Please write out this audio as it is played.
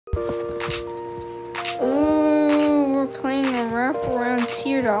Ooh, we're playing a wraparound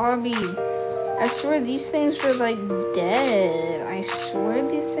tiered obby. I swear these things were like dead. I swear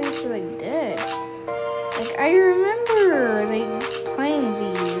these things were like dead. Like I remember like playing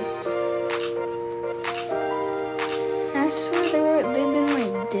these. I swear they've been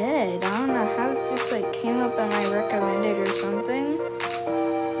like dead. I don't know how it just like came up on my recommended or something.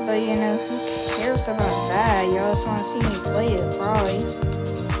 But you know, who cares about that? Y'all just want to see me play it, probably.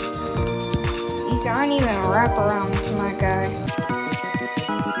 These aren't even wraparounds, my guy.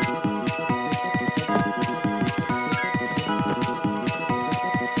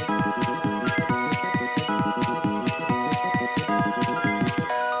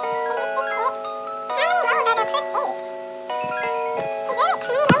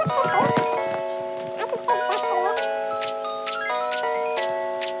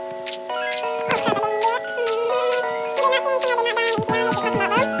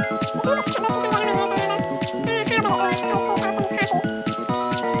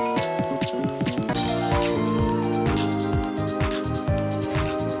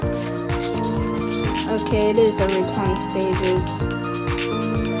 Okay, it is every 20 stages.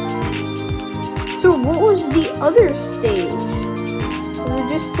 So what was the other stage? Was it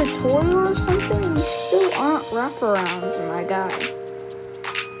just tutorial or something? These still aren't wraparounds, my guy.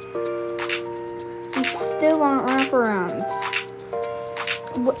 These still aren't wraparounds.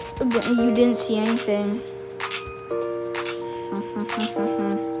 What? You didn't see anything.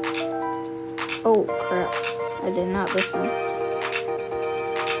 Oh crap, I did not listen.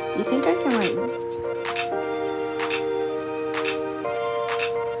 You think I can like...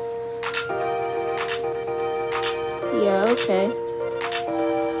 Yeah, okay. Do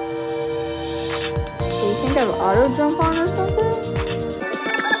you think I have auto jump on or something?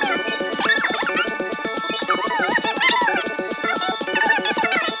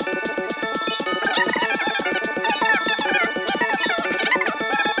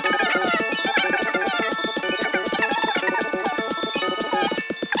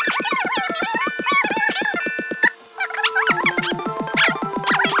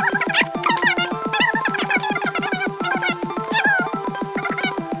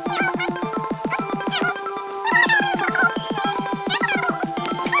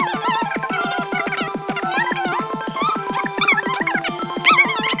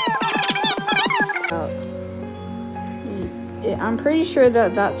 I'm pretty sure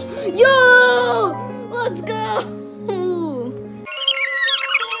that's... Yo! Let's go!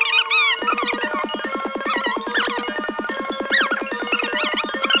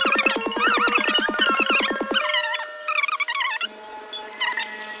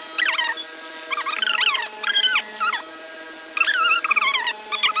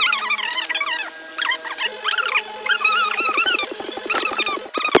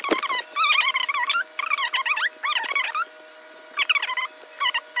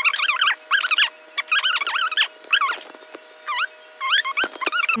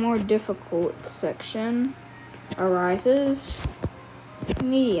 More difficult section arises.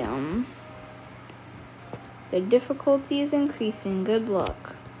 Medium. The difficulty is increasing. Good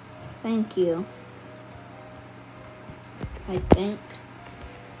luck. Thank you. I think.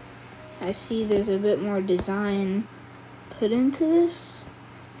 I see there's a bit more design put into this.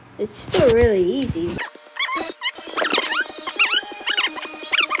 It's still really easy.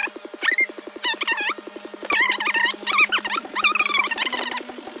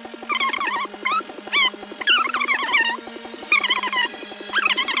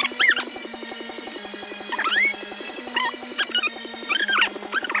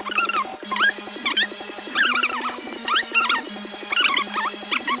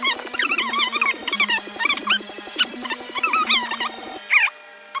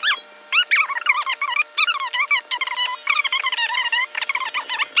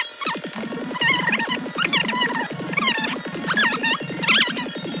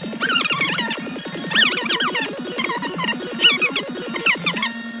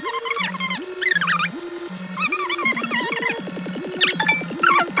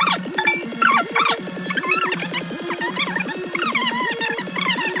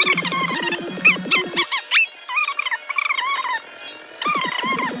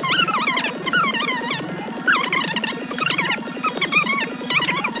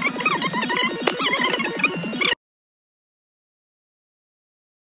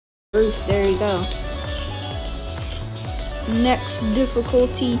 There you go. Next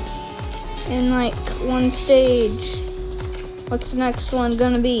difficulty in like one stage. What's the next one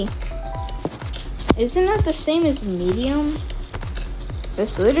gonna be? Isn't that the same as medium?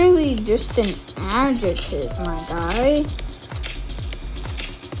 It's literally just an adjective, my guy.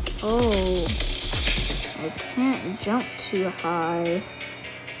 Oh, I can't jump too high.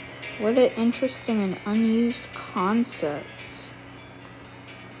 What an interesting and unused concept.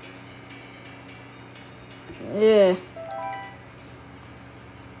 Ugh.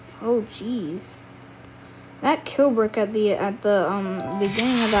 Oh, jeez. That kill brick at the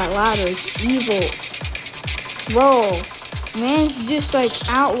beginning of that ladder is evil. Bro, man's just like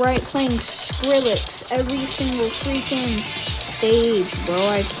outright playing Skrillex every single freaking stage, bro.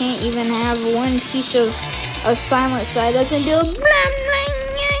 I can't even have one piece of silence that doesn't do blah, blah,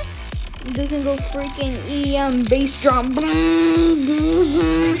 blah. It doesn't go freaking EM bass drum. Blah, blah,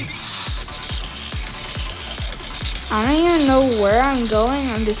 blah. I don't even know where I'm going.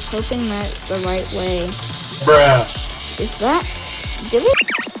 I'm just hoping that it's the right way. Bruh. Is that? Did it?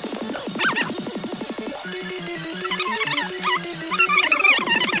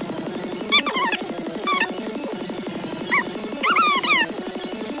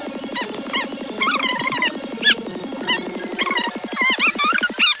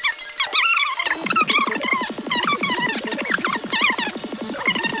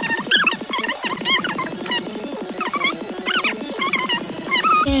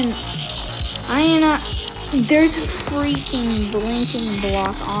 There's a freaking blinking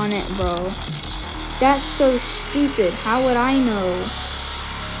block on it, bro. That's so stupid. How would I know?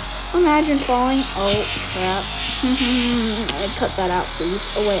 Imagine falling. Oh, crap. Cut that out, please.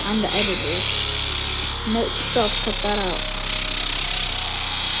 Oh, wait, I'm the editor. Note to self, cut that out.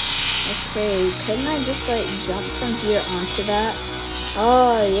 Okay, couldn't I just, like, jump from here onto that?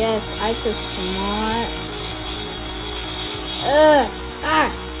 Oh, yes, I so smart.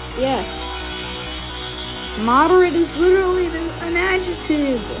 Yes. Moderate is literally an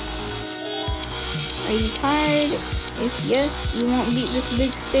adjective. Are you tired? If yes, you won't beat this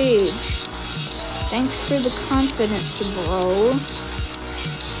big stage. Thanks for the confidence, bro.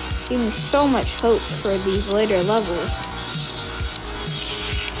 Give me so much hope for these later levels.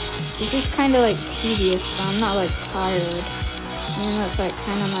 This is kind of like tedious, but I'm not like tired. Even though it's like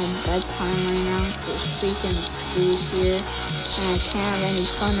kind of my bedtime right now. It's freaking school's here, and I can't have any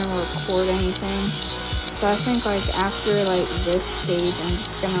fun or record anything. So I think like after like this stage, I'm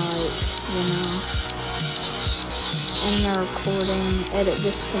just gonna like, you know, end the recording, edit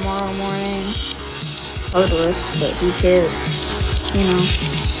this tomorrow morning. Odorous, but who cares? You know.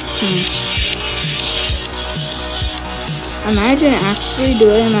 Imagine actually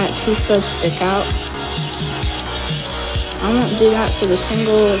doing that 2-stud stick out. I won't do that for the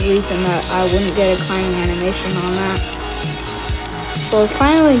single reason that I wouldn't get a climbing animation on that. We're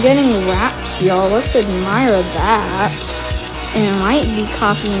finally getting wraps, y'all. Let's admire that. And it might be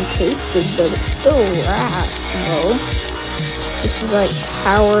copy and pasted, but it's still wraps, bro. This is like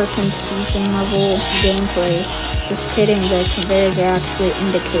tower confusion level gameplay. Just kidding, the conveyors are actually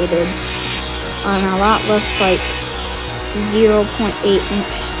indicated on a lot less like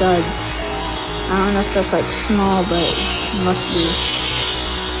 0.8-inch studs. I don't know if that's like small, but it must be.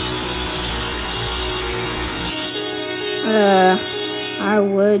 I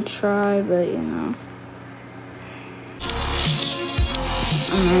would try, but you know.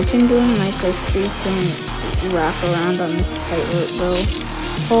 Imagine doing like a freaking wraparound on this tightrope, bro.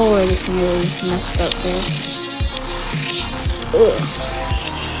 Oh, I just nearly messed up there. Ugh.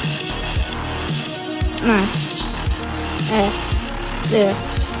 Nah. There.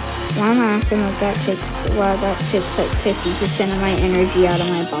 Why am I acting like that takes like 50% of my energy out of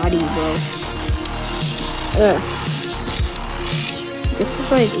my body, bro? Ugh. This is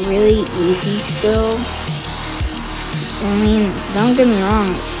like really easy still. I mean, don't get me wrong,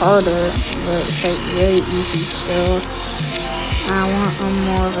 it's harder, but it's like really easy still. I want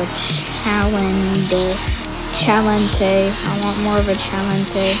more of a challenge. I want more of a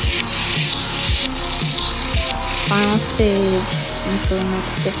challenge. Final stage until the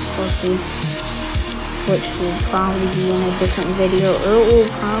next difficulty, which will probably be in a different video, or it will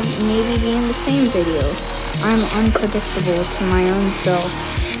probably maybe be in the same video. I'm unpredictable to my own self,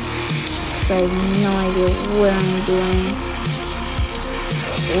 so I have no idea what I'm doing.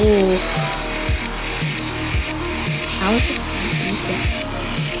 Ooh. How is this decent?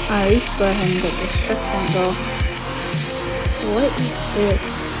 At least go ahead and get this checkpoint though. What is this?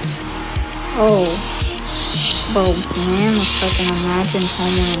 Oh. Bro, man, looks like an Imagine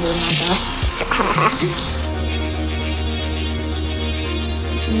Homeland with my gosh.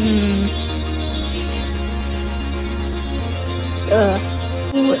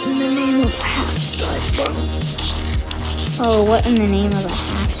 What in the name of half stud, bro? Oh, what in the name of a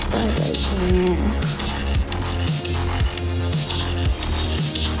half stud? Like, man.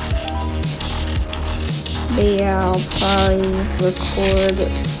 But yeah, I'll probably record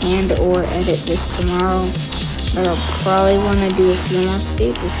and or edit this tomorrow. But I'll probably want to do a few more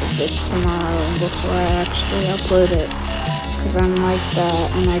stages of this tomorrow before I actually upload it. Because I'm like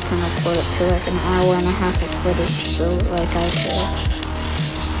that, and I can record it to like an hour and a half of footage, so like I feel.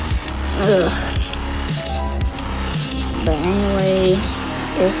 Ugh. But anyway,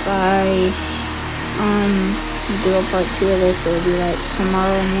 if I do a part 2 of this, it'll be like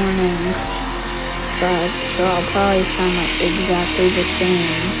tomorrow morning. So I'll probably sound like exactly the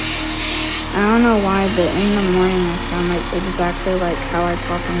same. I don't know why, but in the morning I sound like exactly like how I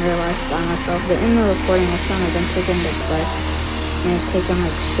talk in real life by myself. But in the recording I sound like I'm freaking depressed. And I've taken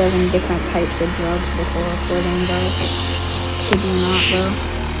like 7 different types of drugs before recording, bro. Could you not, bro?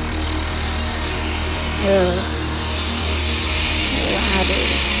 Ugh.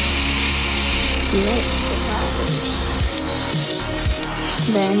 Ladders. He likes ladders.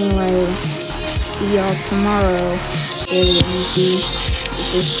 But anyway, see y'all tomorrow. Really easy.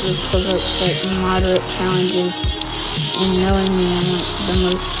 This will provoke like moderate challenges. And knowing me, I'm like the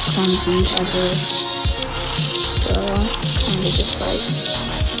most clumsy ever. So, kinda just like,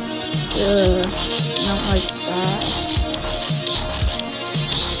 not like that.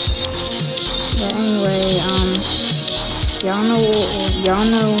 But anyway, y'all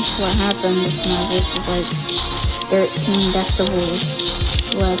know what happened if my voice is like 13 decibels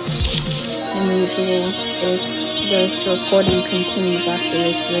less than usual. If this recording continues after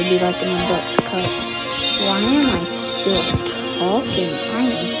this, it'll be like an abrupt cut. Why am I still talking? I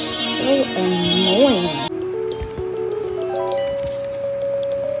am so annoying.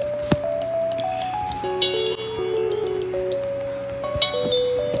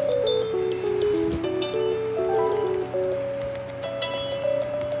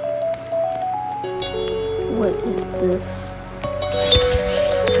 What is this?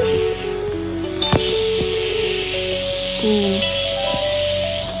 Ooh.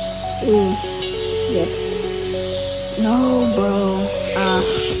 Yes. No, bro.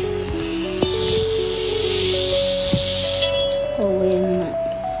 Oh, wait a minute.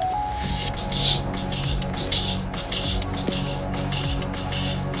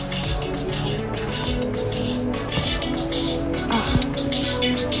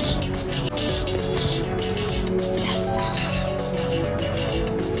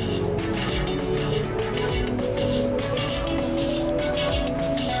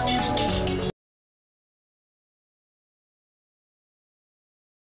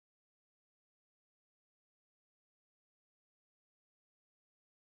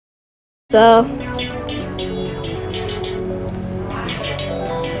 So,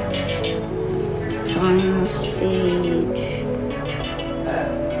 final stage.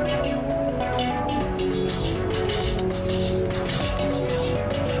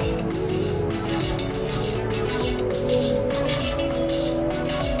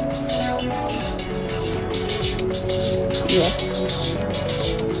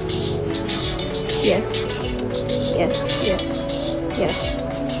 Yes.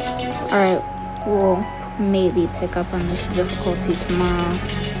 Alright, we'll maybe pick up on this difficulty tomorrow,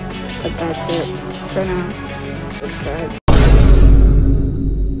 but that's it for now. Subscribe.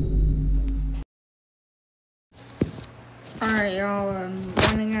 Alright, y'all, I'm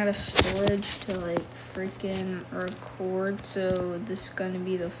running out of storage to like freaking record, so this is gonna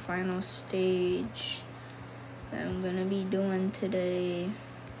be the final stage that I'm gonna be doing today.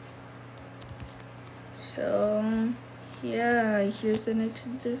 So yeah, here's the next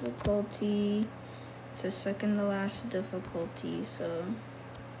difficulty. It's the second to last difficulty, so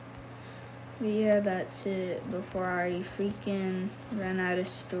but yeah, that's it before I freaking run out of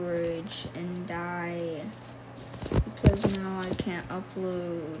storage and die because now I can't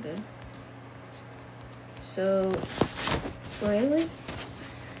upload. So really?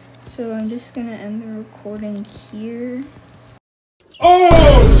 So I'm just gonna end the recording here.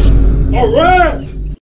 Oh, a rat!